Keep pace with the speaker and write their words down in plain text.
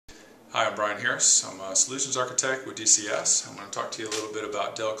Hi, I'm Brian Harris. I'm a Solutions Architect with DCS. I'm going to talk to you a little bit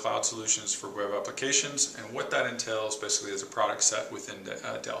about Dell Cloud Solutions for web applications and what that entails basically as a product set within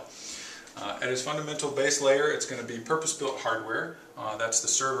Dell. At its fundamental base layer, it's going to be purpose-built hardware. That's the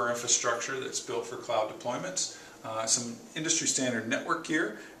server infrastructure that's built for cloud deployments. Some industry standard network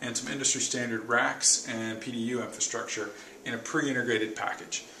gear and some industry standard racks and PDU infrastructure in a pre-integrated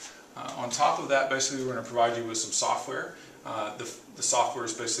package. On top of that, basically we're going to provide you with some software. The software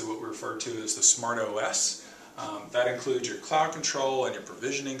is basically what we refer to as the Smart OS. That includes your cloud control and your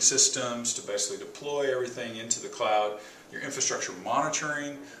provisioning systems to basically deploy everything into the cloud, your infrastructure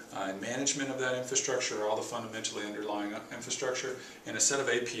monitoring and management of that infrastructure, all the fundamentally underlying infrastructure, and a set of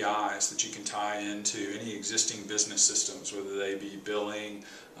APIs that you can tie into any existing business systems, whether they be billing,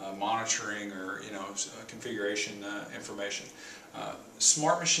 monitoring, or configuration information.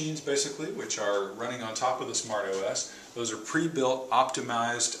 Smart machines, basically, which are running on top of the Smart OS, those are pre-built,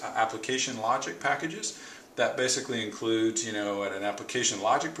 optimized application logic packages. That basically includes, at an application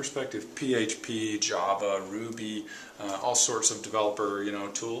logic perspective, PHP, Java, Ruby, all sorts of developer,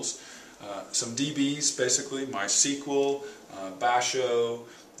 tools. Some DBs, basically, MySQL, Basho,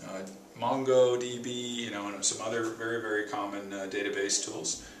 MongoDB, and some other very, very common database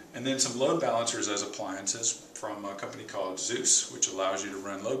tools. And then some load balancers as appliances from a company called Zeus, which allows you to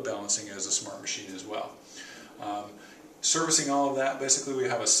run load balancing as a smart machine as well. Servicing all of that, basically we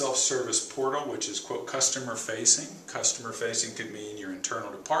have a self-service portal which is, quote, customer-facing. Customer-facing could mean your internal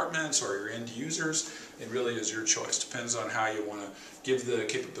departments or your end users. It really is your choice. Depends on how you want to give the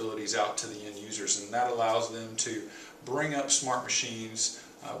capabilities out to the end users, and that allows them to bring up smart machines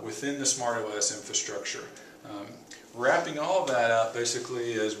within the Smart OS infrastructure. Wrapping all of that up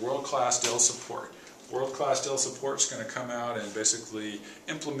basically is world-class Dell support. World-class Dell support is going to come out and basically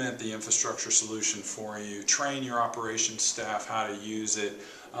implement the infrastructure solution for you, train your operations staff how to use it,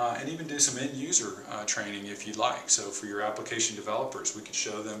 and even do some end-user training if you'd like. So for your application developers, we can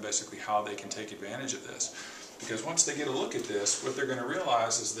show them basically how they can take advantage of this. Because once they get a look at this, what they're going to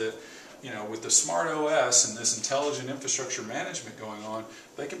realize is that with the Smart OS and this intelligent infrastructure management going on,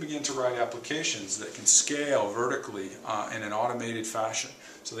 they can begin to write applications that can scale vertically in an automated fashion.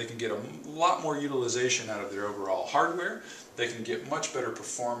 So they can get a lot more utilization out of their overall hardware. They can get much better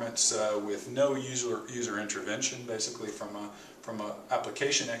performance with no user intervention, basically from an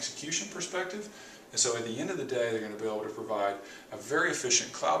application execution perspective. And so at the end of the day, they're going to be able to provide a very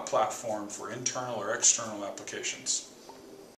efficient cloud platform for internal or external applications.